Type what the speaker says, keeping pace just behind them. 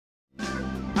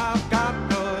I've got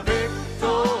the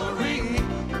victory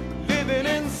living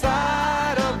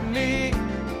inside of me.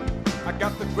 I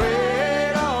got the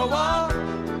greater one.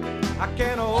 I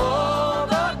can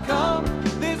overcome.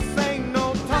 This ain't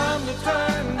no time to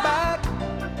turn back.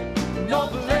 No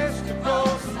place to go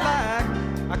slack.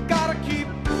 I gotta keep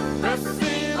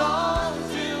pressing on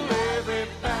till every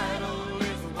battle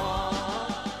is won.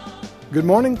 Good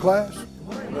morning, class.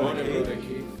 Good morning, Brother Keith.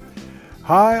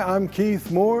 Hi, I'm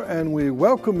Keith Moore, and we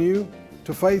welcome you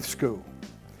to Faith School.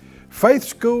 Faith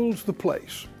School's the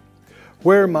place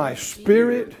where my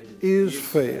spirit is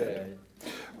fed,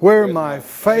 where my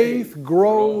faith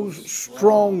grows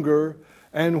stronger,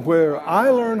 and where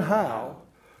I learn how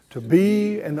to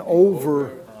be an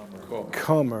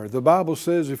overcomer. The Bible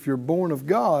says if you're born of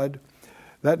God,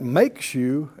 that makes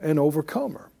you an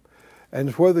overcomer.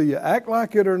 And whether you act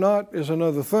like it or not is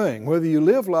another thing. Whether you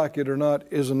live like it or not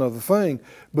is another thing.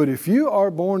 But if you are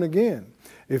born again,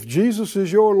 if Jesus is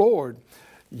your Lord,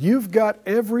 you've got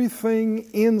everything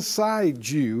inside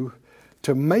you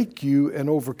to make you an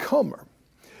overcomer.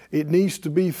 It needs to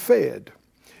be fed.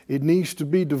 It needs to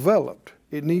be developed.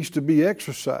 It needs to be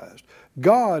exercised.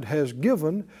 God has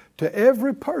given to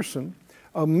every person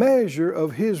a measure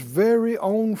of His very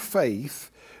own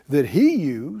faith that He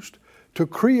used to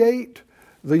create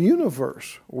the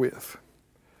universe with.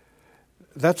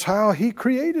 That's how He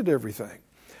created everything.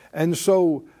 And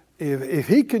so if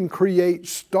He can create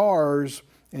stars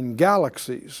and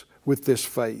galaxies with this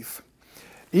faith,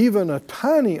 even a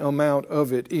tiny amount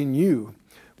of it in you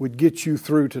would get you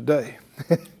through today.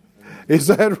 Is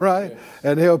that right? Yes.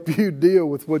 And help you deal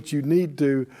with what you need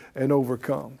to and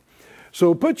overcome.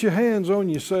 So put your hands on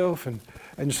yourself and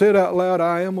say it out loud,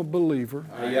 I am a believer.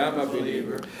 I am a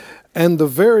believer. And the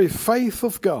very faith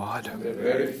of God, The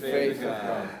very faith of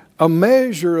God, a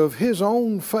measure of His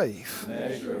own faith,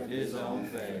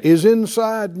 is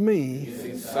inside me, is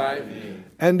inside me,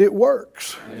 and it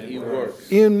works and He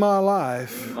works in my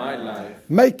life,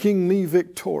 making me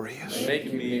victorious.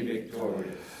 making me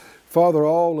victorious. Father,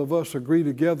 all of us agree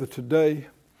together today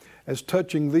as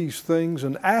touching these things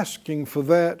and asking for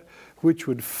that which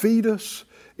would feed us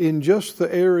in just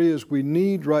the areas we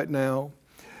need right now,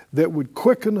 that would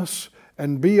quicken us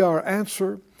and be our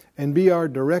answer and be our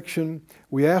direction.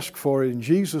 We ask for it in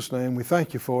Jesus' name. We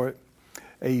thank you for it.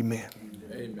 Amen.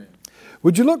 Amen.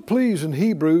 Would you look please in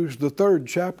Hebrews, the 3rd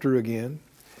chapter again.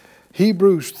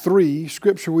 Hebrews 3,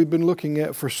 scripture we've been looking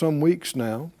at for some weeks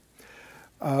now.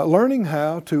 Learning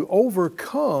how to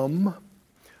overcome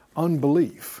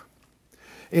unbelief.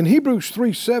 In Hebrews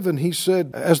 3:7, he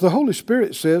said, as the Holy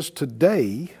Spirit says,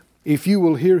 today, if you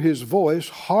will hear His voice,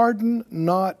 harden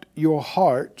not your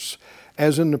hearts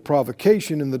as in the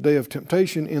provocation in the day of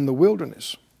temptation in the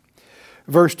wilderness.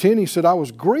 Verse 10, he said, I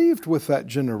was grieved with that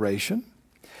generation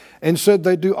and said,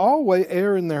 they do always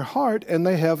err in their heart and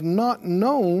they have not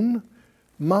known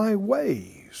my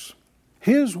ways.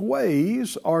 His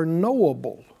ways are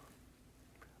knowable.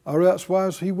 Or else why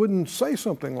He wouldn't say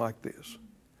something like this.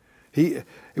 It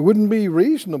wouldn't be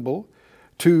reasonable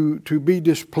to be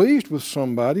displeased with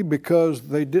somebody because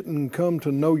they didn't come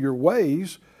to know your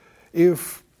ways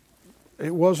if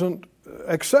it wasn't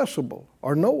accessible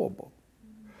or knowable.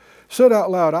 Said out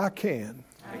loud, I can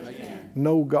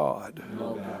know God.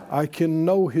 I can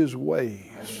know His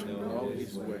ways.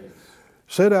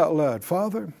 Said out loud,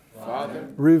 Father,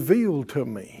 reveal to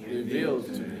me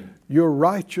your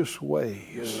righteous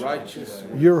ways,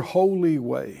 your holy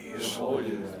ways,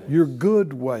 your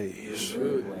good ways,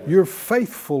 your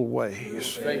faithful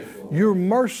ways, your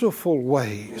merciful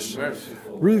ways.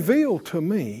 Reveal to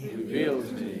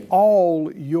me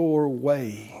all your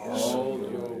ways.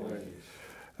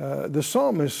 The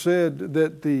psalmist said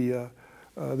that the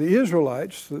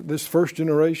Israelites, this first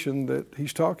generation that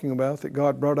he's talking about that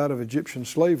God brought out of Egyptian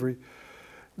slavery,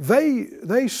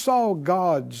 they saw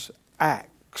God's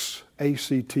acts,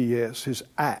 A-C-T-S, His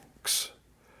acts.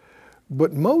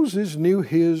 But Moses knew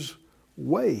His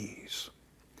ways.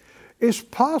 It's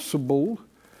possible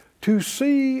to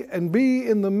see and be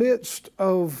in the midst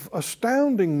of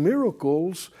astounding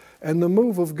miracles and the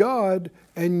move of God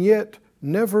and yet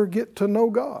never get to know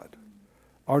God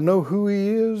or know who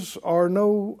He is or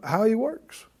know how He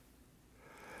works.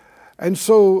 And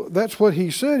so that's what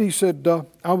he said. He said,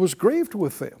 I was grieved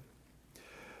with them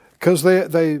because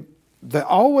they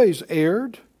always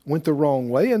erred, went the wrong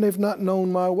way, and they've not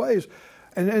known my ways.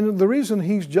 And the reason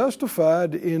he's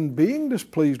justified in being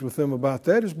displeased with them about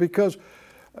that is because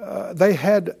they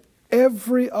had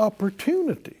every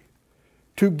opportunity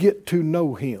to get to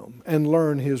know Him and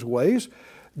learn His ways.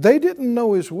 They didn't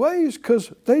know His ways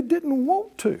because they didn't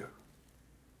want to.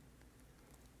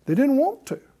 They didn't want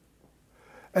to.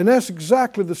 And that's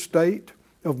exactly the state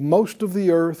of most of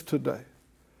the earth today.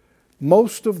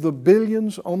 Most of the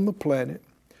billions on the planet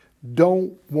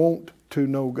don't want to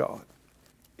know God.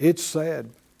 It's sad,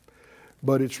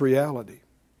 but it's reality.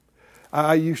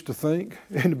 I used to think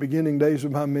in the beginning days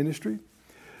of my ministry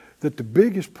that the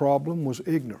biggest problem was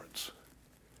ignorance.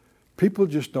 People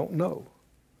just don't know.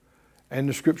 And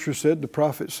the scripture said, the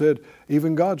prophet said,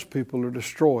 even God's people are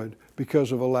destroyed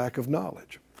because of a lack of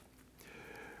knowledge.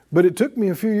 But it took me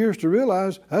a few years to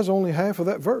realize that's only half of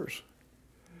that verse.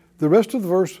 The rest of the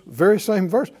verse, very same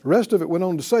verse, the rest of it went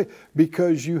on to say,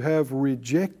 because you have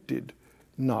rejected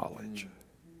knowledge.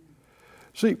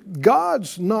 See,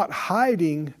 God's not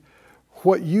hiding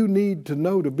what you need to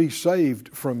know to be saved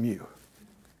from you.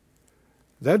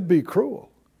 That'd be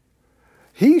cruel.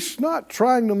 He's not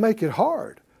trying to make it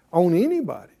hard on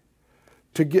anybody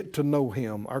to get to know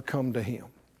Him or come to Him.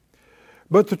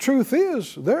 But the truth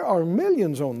is, there are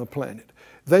millions on the planet.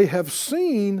 They have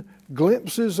seen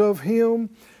glimpses of Him.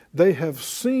 They've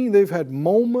had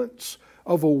moments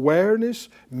of awareness.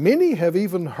 Many have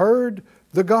even heard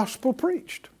the gospel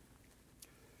preached.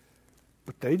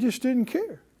 But they just didn't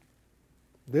care.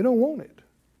 They don't want it.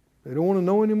 They don't want to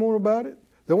know any more about it.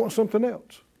 They want something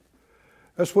else.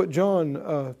 That's what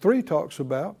John 3 talks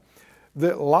about,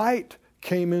 that light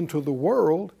came into the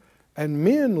world and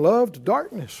men loved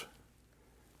darkness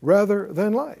rather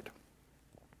than light.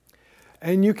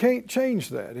 And you can't change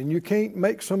that, and you can't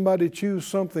make somebody choose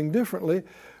something differently,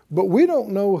 but we don't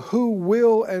know who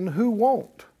will and who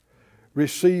won't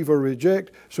receive or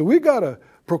reject. So we got to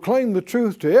proclaim the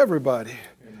truth to everybody.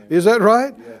 Amen. Is that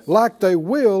right? Yes. Like they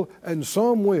will, and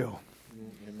some will.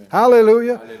 Amen.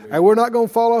 Hallelujah. Hallelujah. And we're not going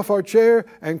to fall off our chair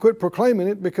and quit proclaiming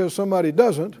it because somebody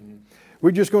doesn't. Mm-hmm.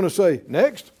 We're just going to say,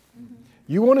 next. Mm-hmm.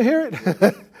 You want to hear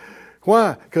it?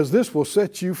 Why? Because this will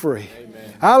set you free.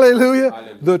 Amen. Hallelujah.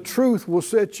 Hallelujah. The truth will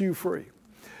set you free.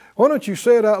 Why don't you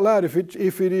say it out loud if it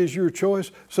is your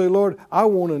choice? Say, Lord, I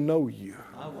want to know you.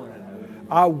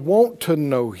 I want to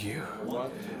know you.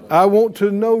 I want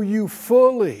to know you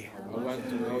fully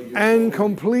and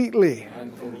completely.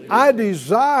 I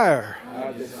desire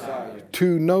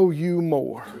to know you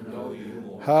more.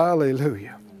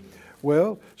 Hallelujah.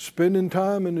 Well, spending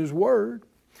time in His Word,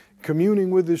 communing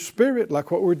with His Spirit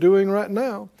like what we're doing right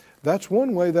now, that's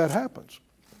one way that happens.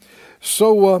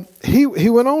 So he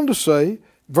went on to say,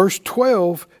 verse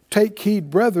 12, take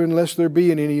heed, brethren, lest there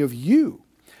be in any of you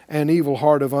an evil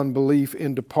heart of unbelief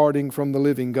in departing from the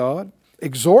living God.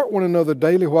 Exhort one another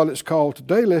daily while it's called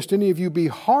today, lest any of you be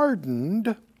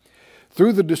hardened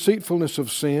through the deceitfulness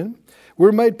of sin.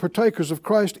 We're made partakers of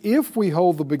Christ if we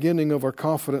hold the beginning of our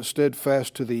confidence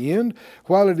steadfast to the end.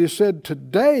 While it is said,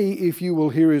 today, if you will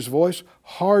hear His voice,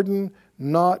 harden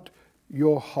not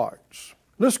your hearts.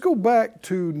 Let's go back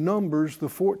to Numbers, the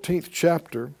 14th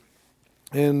chapter,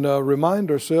 and remind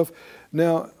ourselves.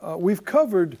 Now, we've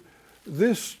covered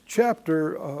this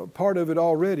chapter, part of it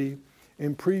already,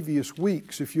 in previous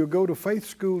weeks. If you'll go to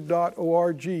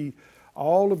faithschool.org,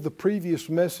 all of the previous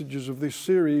messages of this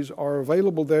series are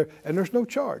available there, and there's no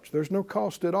charge. There's no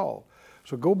cost at all.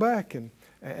 So go back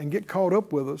and get caught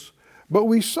up with us. But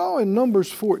we saw in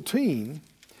Numbers 14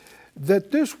 that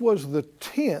this was the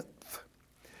 10th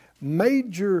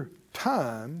major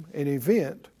time and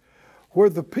event where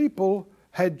the people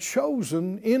had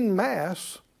chosen en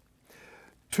masse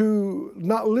to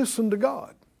not listen to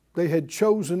God. They had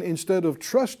chosen, instead of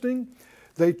trusting,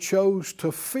 they chose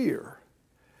to fear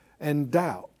and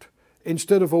doubt.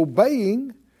 Instead of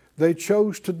obeying, they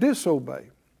chose to disobey.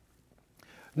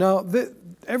 Now,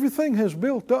 everything has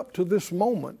built up to this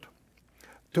moment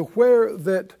to where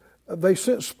that they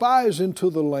sent spies into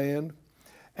the land,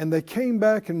 and they came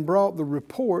back and brought the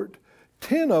report.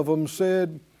 10 of them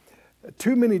said,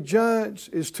 too many giants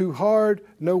is too hard,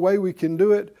 no way we can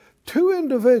do it. 2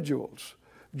 individuals,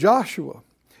 Joshua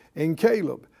and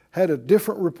Caleb, had a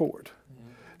different report.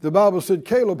 The Bible said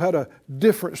Caleb had a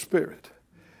different spirit.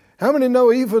 How many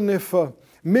know even if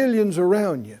millions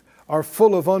around you are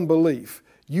full of unbelief,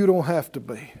 you don't have to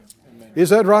be? Amen. Is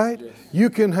that right? Yes.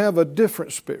 You can have a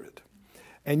different spirit,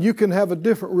 and you can have a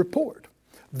different report.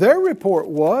 Their report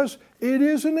was, it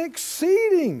is an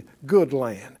exceeding good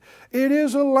land. It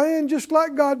is a land just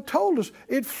like God told us.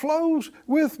 It flows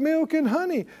with milk and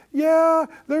honey. Yeah,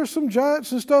 there's some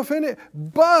giants and stuff in it,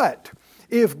 but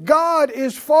if God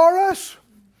is for us,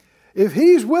 if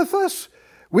He's with us,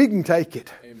 we can take it.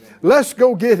 Amen. Let's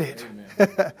go get it.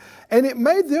 And it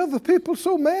made the other people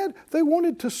so mad, they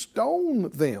wanted to stone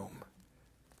them,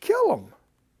 kill them.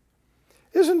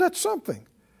 Isn't that something?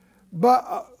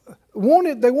 But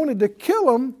they wanted to kill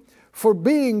them for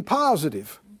being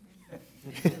positive.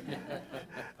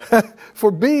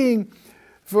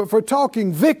 for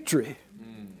talking victory,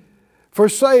 for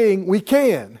saying we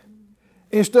can,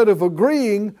 instead of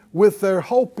agreeing with their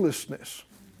hopelessness.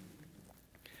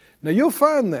 Now you'll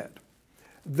find that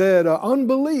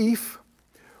unbelief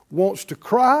wants to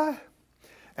cry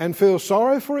and feel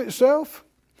sorry for itself.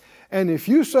 And if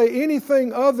you say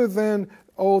anything other than,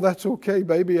 oh, that's okay,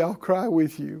 baby, I'll cry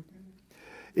with you.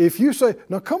 If you say,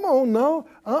 no, come on, no,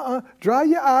 dry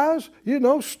your eyes,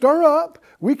 stir up,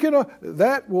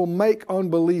 that will make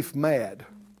unbelief mad.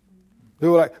 They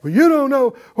were like, well, you don't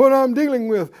know what I'm dealing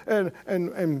with, and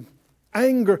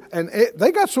anger, and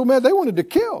they got so mad they wanted to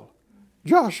kill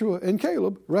Joshua and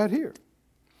Caleb right here.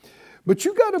 But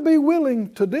you got to be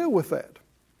willing to deal with that,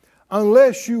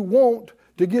 unless you want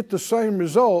to get the same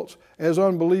results as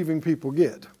unbelieving people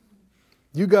get.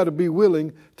 You got to be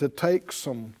willing to take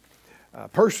some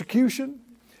persecution,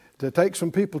 to take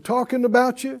some people talking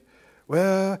about you.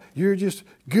 Well, you're just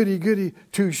goody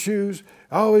two shoes,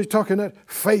 always talking that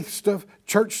faith stuff,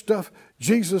 church stuff,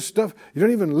 Jesus stuff. You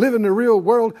don't even live in the real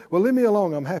world. Well, leave me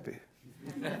alone. I'm happy.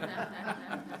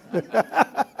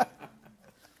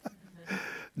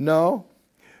 No,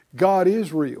 God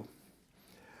is real.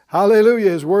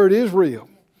 Hallelujah. His word is real.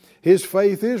 His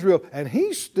faith is real. And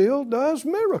He still does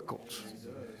miracles.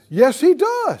 Yes, He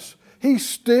does. He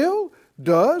still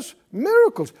does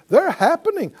miracles. They're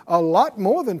happening a lot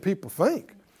more than people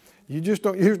think. You just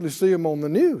don't usually see them on the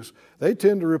news. They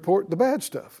tend to report the bad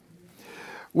stuff.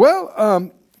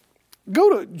 Well,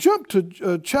 jump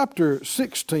to chapter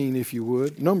 16, if you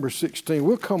would, number 16.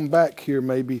 We'll come back here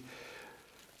maybe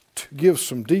to give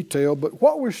some detail, but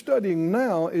what we're studying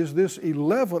now is this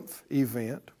 11th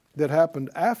event that happened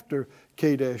after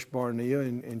Kadesh Barnea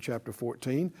in chapter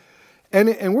 14,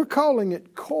 and we're calling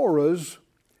it Korah's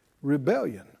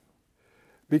rebellion,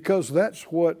 because that's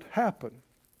what happened.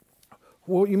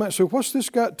 Well, you might say, what's this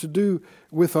got to do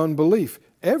with unbelief?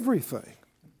 Everything.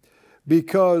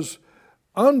 Because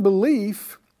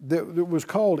unbelief, that was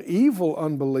called evil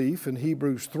unbelief in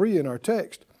Hebrews 3 in our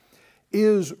text,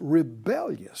 is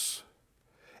rebellious.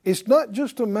 It's not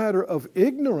just a matter of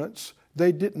ignorance.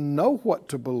 They didn't know what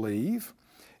to believe.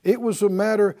 It was a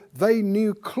matter they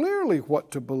knew clearly what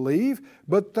to believe,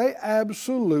 but they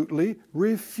absolutely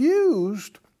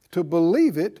refused to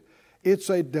believe it. It's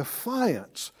a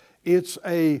defiance. It's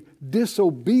a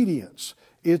disobedience.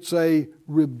 It's a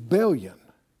rebellion.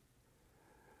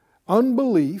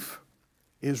 Unbelief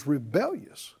is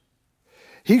rebellious.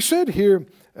 He said here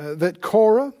that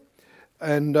Korah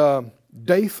and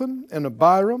Dathan and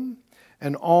Abiram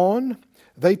and On,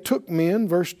 they took men,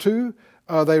 verse 2,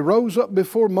 they rose up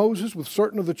before Moses with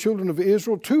certain of the children of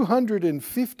Israel,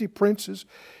 250 princes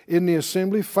in the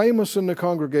assembly, famous in the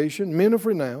congregation, men of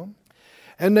renown.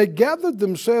 And they gathered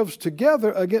themselves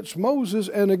together against Moses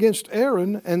and against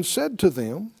Aaron and said to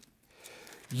them,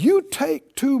 you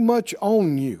take too much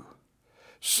on you,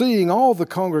 seeing all the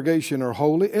congregation are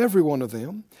holy, every one of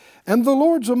them, and the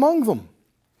Lord's among them.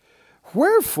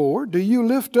 Wherefore do you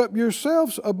lift up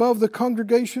yourselves above the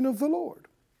congregation of the Lord?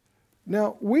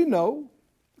 Now, we know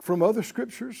from other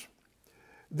scriptures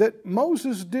that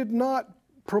Moses did not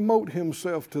promote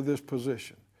himself to this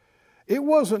position. It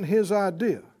wasn't his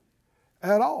idea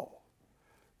at all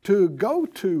to go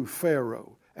to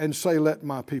Pharaoh and say, let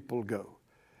my people go.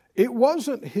 It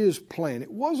wasn't his plan.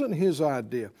 It wasn't his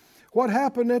idea. What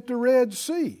happened at the Red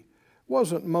Sea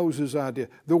wasn't Moses' idea.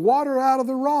 The water out of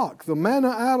the rock, the manna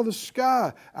out of the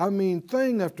sky.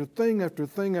 Thing after thing after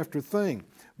thing after thing.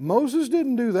 Moses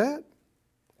didn't do that.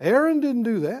 Aaron didn't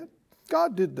do that.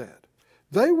 God did that.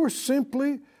 They were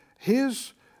simply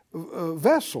His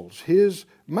vessels, His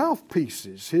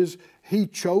mouthpieces. He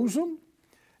chose them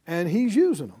and He's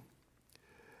using them.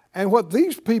 And what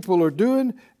these people are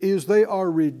doing is they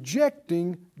are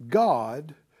rejecting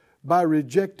God by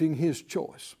rejecting His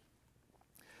choice.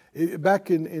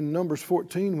 Back in Numbers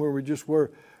 14, where we just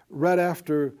were, right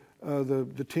after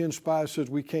the 10 spies said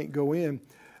we can't go in,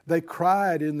 they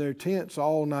cried in their tents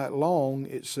all night long,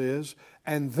 it says,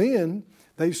 and then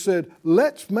they said,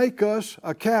 let's make us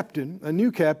a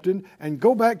new captain, and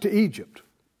go back to Egypt.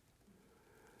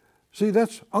 See,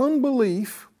 that's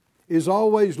unbelief is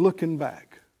always looking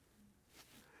back.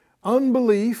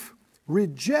 Unbelief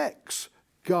rejects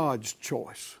God's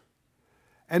choice,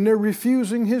 and they're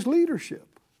refusing His leadership.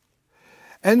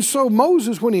 And so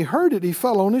Moses, when he heard it, he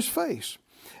fell on his face.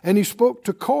 And he spoke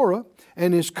to Korah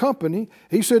and his company.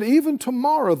 He said, even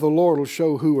tomorrow the Lord will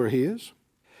show who are His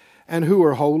and who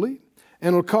are holy,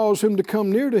 and will cause him to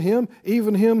come near to Him,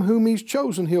 even him whom He's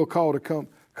chosen He'll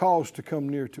cause to come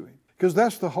near to Him. Because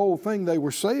that's the whole thing they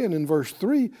were saying in verse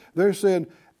 3. They're saying,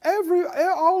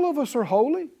 all of us are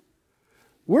holy.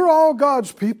 We're all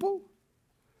God's people.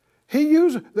 He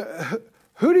uses,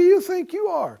 who do you think you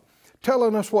are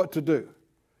telling us what to do?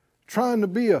 Trying to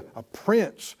be a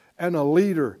prince and a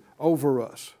leader over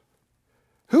us.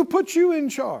 Who put you in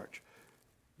charge?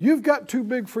 You've got too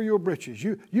big for your britches.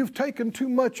 You've taken too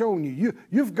much on you.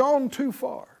 You've gone too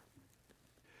far.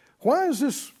 Why is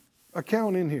this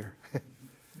account in here?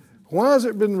 Why has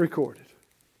it been recorded?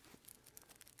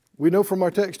 We know from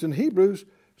our text in Hebrews,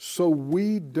 so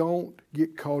we don't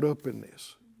get caught up in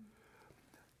this.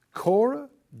 Korah,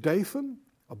 Dathan,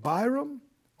 Abiram,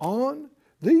 On,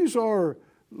 these are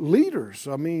leaders.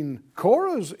 I mean,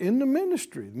 Korah's in the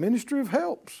ministry of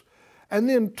helps. And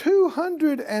then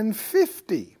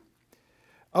 250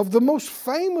 of the most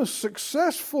famous,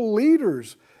 successful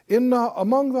leaders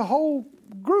among the whole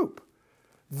group,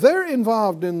 they're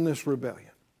involved in this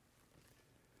rebellion.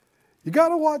 You got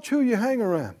to watch who you hang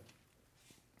around.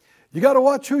 You got to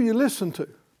watch who you listen to.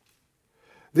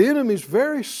 The enemy's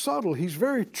very subtle. He's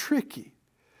very tricky.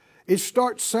 It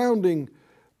starts sounding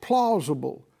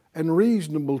plausible and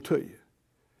reasonable to you.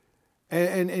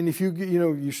 And if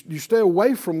you stay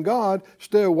away from God,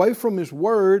 stay away from His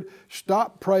Word,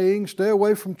 stop praying, stay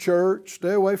away from church,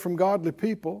 stay away from godly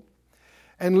people,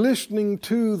 and listening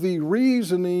to the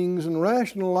reasonings and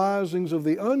rationalizings of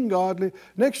the ungodly,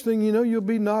 next thing you know, you'll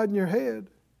be nodding your head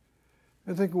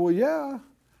and thinking, well, yeah,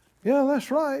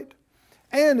 that's right.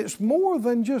 And it's more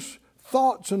than just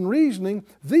thoughts and reasoning.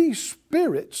 These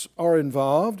spirits are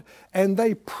involved, and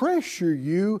they pressure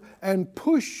you and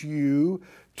push you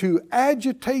to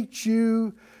agitate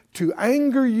you, to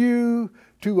anger you,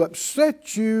 to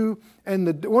upset you.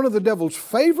 And one of the devil's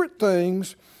favorite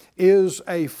things is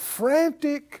a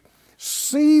frantic,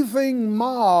 seething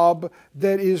mob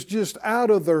that is just out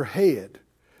of their head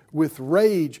with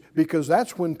rage, because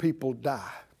that's when people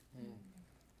die.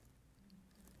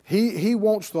 He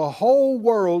wants the whole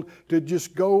world to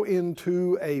just go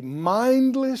into a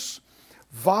mindless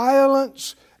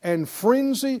violence and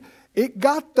frenzy. It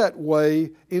got that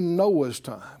way in Noah's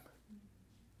time.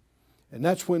 And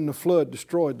that's when the flood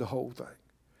destroyed the whole thing.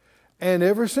 And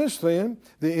ever since then,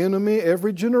 the enemy,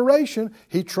 every generation,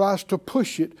 he tries to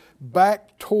push it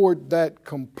back toward that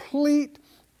complete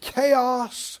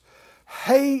chaos,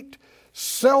 hate,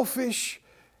 selfish,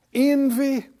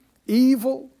 envy,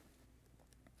 evil.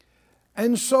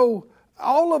 And so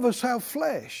all of us have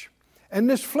flesh. And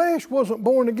this flesh wasn't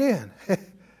born again.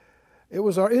 It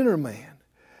was our inner man.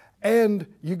 And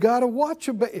you got to watch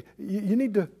about. You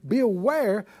need to be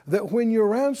aware that when you're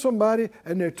around somebody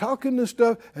and they're talking this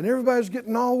stuff and everybody's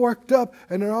getting all worked up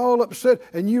and they're all upset,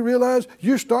 and you realize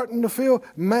you're starting to feel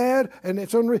mad and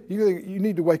it's unreal. You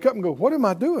need to wake up and go, what am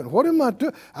I doing? What am I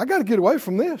doing? I got to get away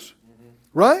from this.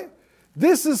 Right?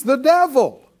 This is the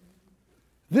devil.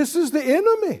 This is the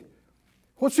enemy.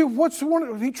 What's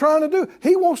he trying to do?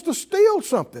 He wants to steal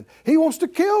something. He wants to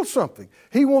kill something.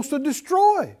 He wants to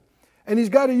destroy. And he's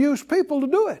got to use people to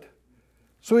do it.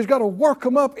 So he's got to work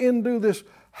them up into this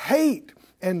hate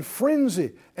and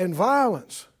frenzy and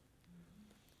violence.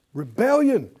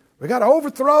 Rebellion. We got to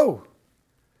overthrow.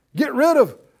 Get rid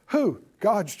of who?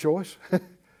 God's choice.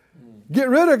 Get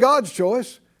rid of God's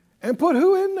choice and put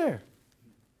who in there?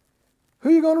 Who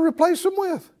are you going to replace them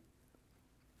with?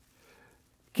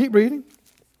 Keep reading.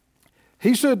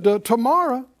 He said,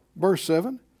 tomorrow, verse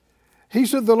 7, he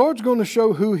said, the Lord's going to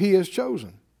show who He has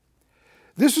chosen.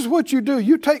 This is what you do.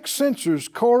 You take censers,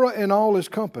 Korah and all his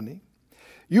company.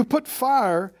 You put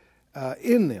fire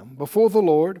in them before the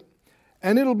Lord,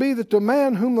 and it'll be that the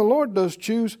man whom the Lord does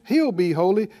choose, he'll be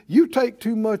holy. You take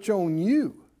too much on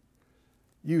you,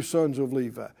 you sons of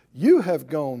Levi. You have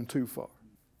gone too far.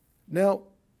 Now,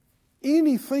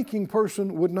 any thinking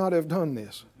person would not have done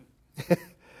this.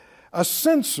 A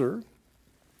censer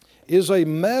is a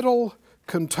metal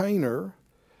container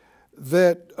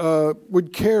that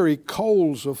would carry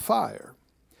coals of fire,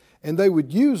 and they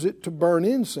would use it to burn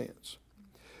incense.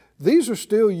 These are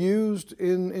still used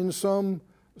in some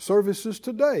services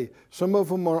today. Some of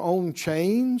them are on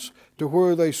chains to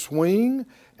where they swing,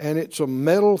 and it's a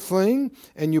metal thing,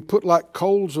 and you put like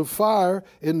coals of fire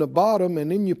in the bottom,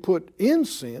 and then you put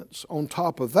incense on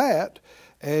top of that,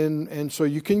 and so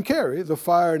you can carry the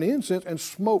fire and the incense, and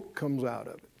smoke comes out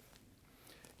of it.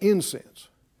 Incense.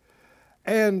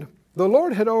 And the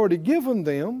Lord had already given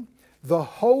them the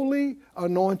holy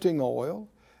anointing oil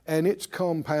and its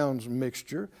compounds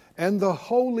mixture and the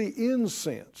holy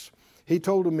incense. He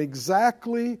told them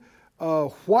exactly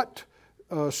what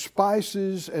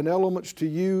spices and elements to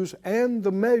use and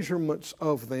the measurements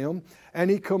of them. And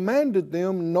He commanded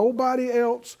them nobody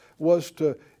else was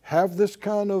to have this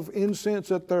kind of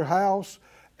incense at their house,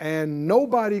 and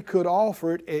nobody could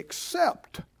offer it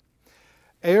except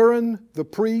Aaron the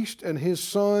priest and his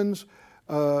sons,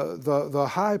 the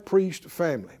high priest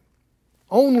family.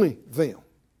 Only them.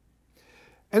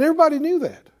 And everybody knew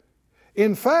that.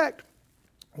 In fact,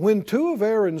 when two of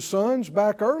Aaron's sons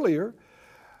back earlier,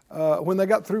 when they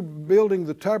got through building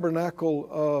the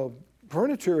tabernacle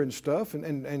furniture and stuff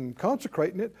and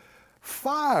consecrating it,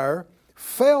 fire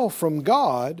fell from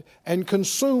God and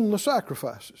consumed the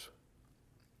sacrifices.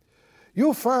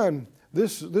 You'll find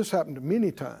this happened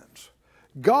many times.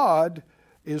 God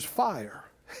is fire.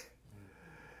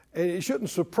 And it shouldn't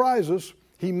surprise us,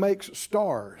 He makes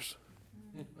stars.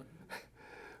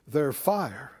 They're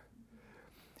fire.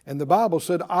 And the Bible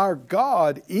said our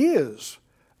God is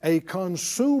a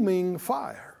consuming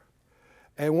fire.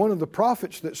 And one of the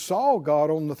prophets that saw God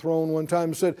on the throne one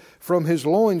time said, from His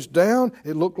loins down,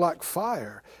 it looked like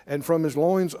fire. And from His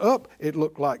loins up, it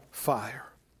looked like fire.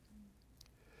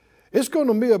 It's going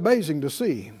to be amazing to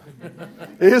see Him,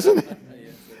 isn't it?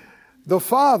 The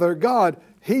Father, God,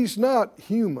 He's not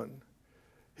human.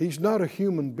 He's not a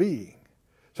human being.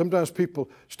 Sometimes people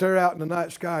stare out in the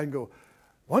night sky and go,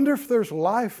 wonder if there's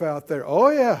life out there. Oh,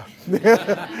 yeah.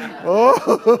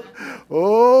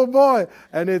 oh, boy.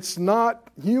 And it's not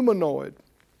humanoid.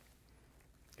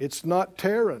 It's not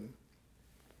Terran.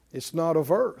 It's not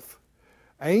of earth.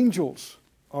 Angels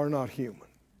are not human.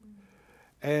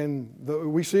 And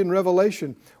we see in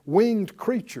Revelation winged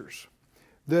creatures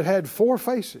that had 4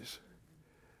 faces.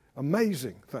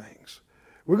 Amazing things.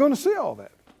 We're going to see all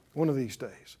that one of these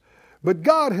days. But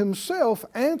God Himself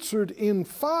answered in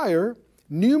fire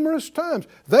numerous times.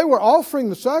 They were offering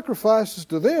the sacrifices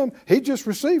to them. He just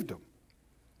received them.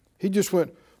 He just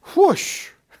went whoosh.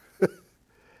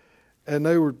 And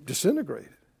they were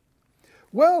disintegrated.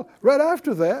 Well, right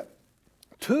after that,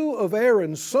 2 of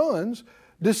Aaron's sons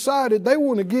decided they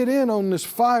want to get in on this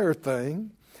fire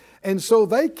thing. And so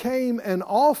they came and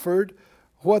offered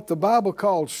what the Bible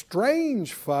called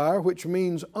strange fire, which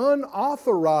means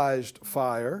unauthorized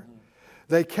fire.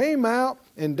 They came out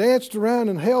and danced around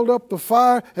and held up the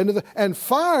fire, and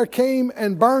fire came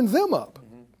and burned them up.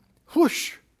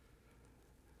 Whoosh.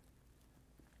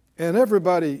 And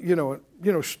everybody,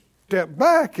 stepped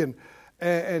back, and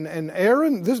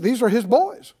Aaron, these are his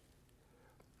boys.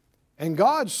 And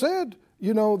God said,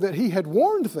 that He had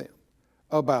warned them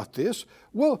about this.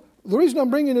 Well, the reason I'm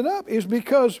bringing it up is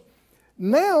because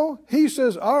now He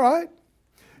says, all right,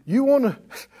 you want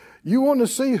to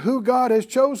see who God has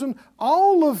chosen?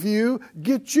 All of you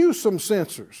get you some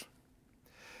censers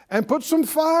and put some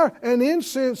fire and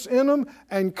incense in them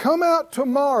and come out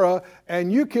tomorrow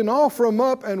and you can offer them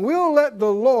up and we'll let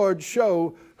the Lord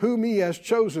show whom He has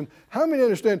chosen. How many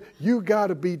understand you got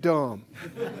to be dumb?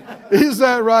 Is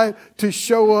that right? To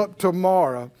show up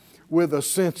tomorrow with a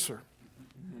censer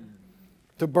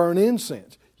to burn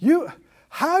incense.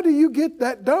 How do you get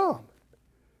that dumb?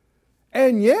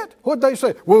 And yet, what they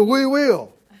say? Well, we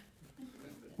will.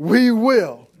 We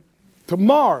will.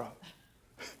 Tomorrow.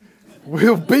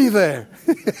 We'll be there.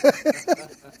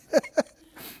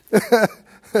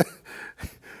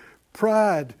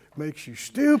 Pride makes you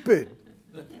stupid,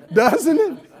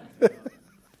 doesn't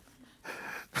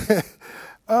it?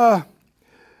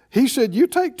 He said, you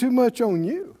take too much on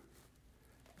you,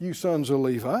 you sons of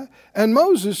Levi. And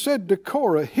Moses said to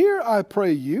Korah, hear I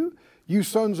pray you, you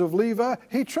sons of Levi.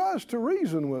 He tries to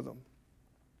reason with them.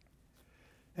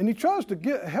 And he tries to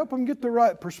help them get the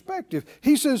right perspective.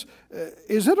 He says,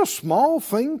 is it a small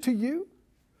thing to you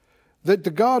that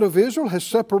the God of Israel has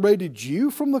separated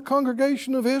you from the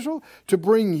congregation of Israel to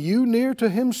bring you near to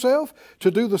Himself,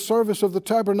 to do the service of the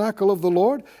tabernacle of the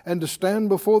Lord, and to stand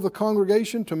before the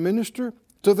congregation to minister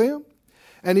to them?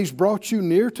 And He's brought you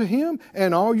near to Him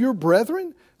and all your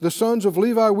brethren, the sons of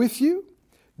Levi, with you?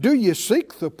 Do you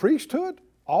seek the priesthood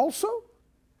also?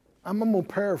 I'm going to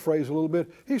paraphrase a little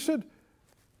bit. He said,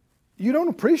 you don't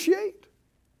appreciate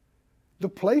the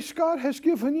place God has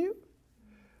given you?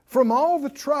 From all the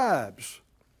tribes,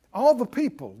 all the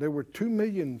people, there were 2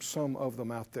 million some of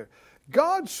them out there.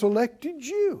 God selected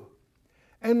you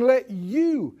and let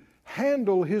you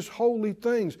handle His holy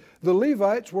things. The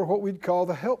Levites were what we'd call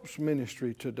the helps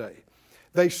ministry today.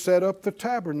 They set up the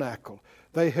tabernacle.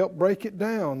 They helped break it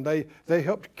down. They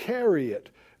helped carry it.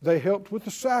 They helped with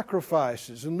the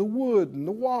sacrifices and the wood and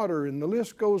the water, and the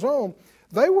list goes on.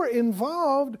 They were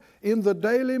involved in the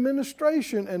daily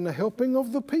ministration and the helping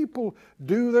of the people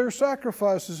do their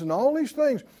sacrifices and all these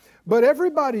things. But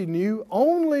everybody knew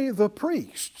only the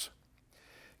priests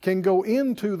can go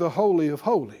into the Holy of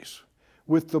Holies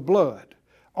with the blood.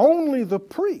 Only the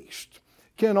priest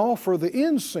can offer the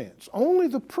incense. Only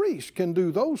the priest can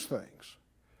do those things.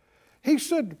 He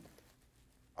said,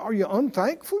 are you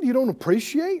unthankful? You don't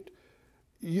appreciate?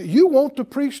 You want the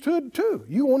priesthood too.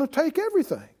 You want to take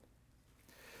everything.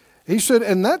 He said,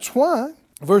 and that's why,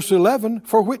 verse 11,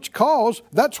 for which cause,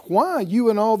 that's why you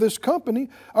and all this company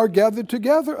are gathered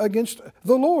together against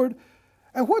the Lord.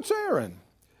 And what's Aaron?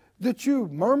 That you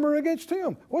murmur against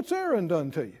him. What's Aaron done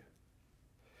to you?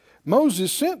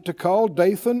 Moses sent to call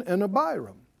Dathan and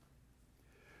Abiram.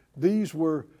 These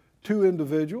were two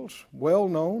individuals, well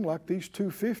known, like these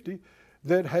 250,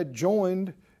 that had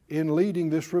joined in leading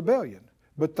this rebellion.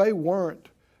 But they weren't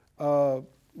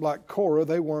like Korah,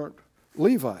 they weren't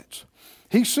Levites.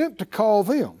 He sent to call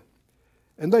them,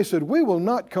 and they said, we will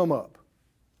not come up.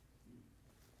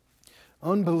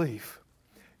 Unbelief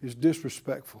is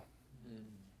disrespectful,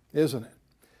 isn't it?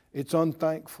 It's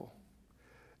unthankful.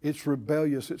 It's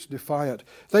rebellious. It's defiant.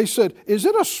 They said, is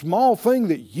it a small thing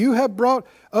that you have brought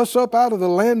us up out of the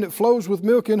land that flows with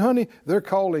milk and honey? They're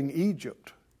calling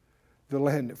Egypt the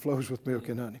land that flows with milk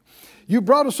and honey. You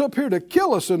brought us up here to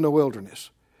kill us in the wilderness.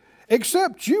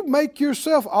 Except you make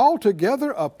yourself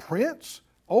altogether a prince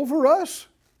over us?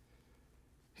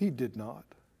 He did not.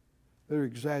 They're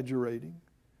exaggerating,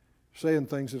 saying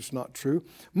things that's not true.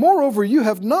 Moreover, you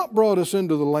have not brought us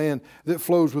into the land that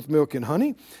flows with milk and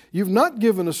honey. You've not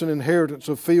given us an inheritance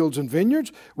of fields and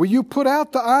vineyards. Will you put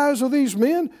out the eyes of these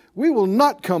men? We will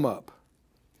not come up.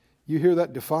 You hear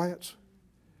that defiance?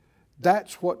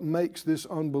 That's what makes this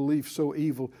unbelief so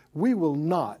evil. We will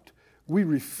not. We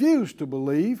refuse to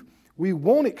believe. We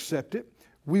won't accept it.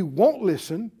 We won't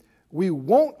listen. We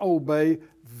won't obey.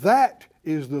 That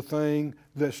is the thing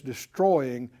that's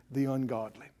destroying the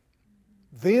ungodly.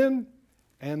 Then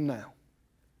and now.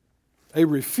 A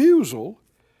refusal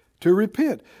to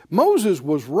repent. Moses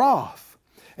was wroth,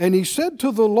 and he said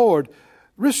to the Lord,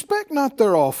 respect not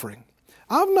their offering.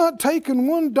 I've not taken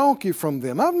one donkey from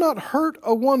them. I've not hurt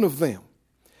a one of them.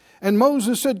 And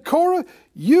Moses said, Korah,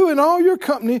 you and all your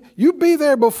company, you be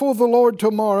there before the Lord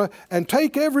tomorrow and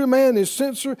take every man his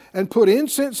censer and put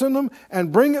incense in them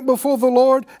and bring it before the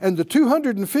Lord. And the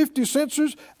 250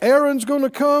 censers, Aaron's going to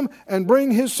come and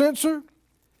bring his censer.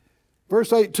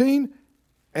 Verse 18,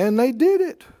 and they did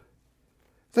it.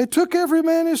 They took every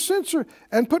man his censer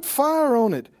and put fire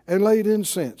on it and laid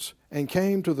incense and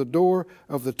came to the door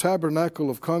of the tabernacle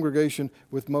of congregation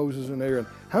with Moses and Aaron.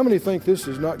 How many think this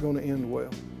is not going to end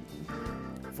well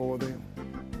for them?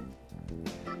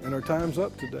 And our time's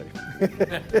up today.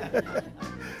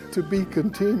 To be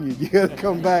continued. You got to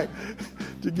come back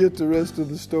to get the rest of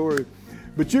the story.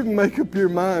 But you can make up your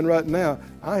mind right now,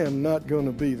 I am not going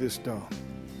to be this dumb.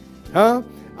 Huh?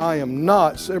 I am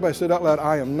not, everybody said out loud,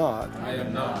 I am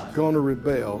not going to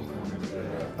rebel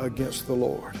against the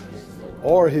Lord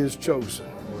or His chosen.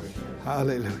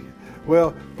 Hallelujah.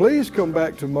 Well, please come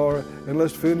back tomorrow and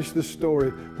let's finish this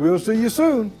story. We'll see you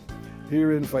soon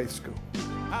here in Faith School.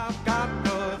 I've got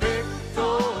the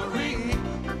victory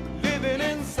living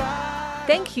inside.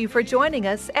 Thank you for joining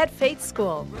us at Faith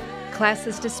School. Class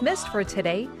is dismissed for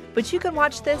today, but you can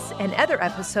watch this and other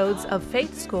episodes of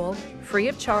Faith School free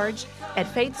of charge at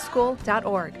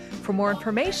faithschool.org. For more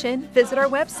information, visit our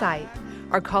website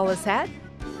or call us at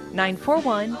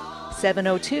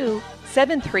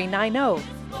 941-702-7390.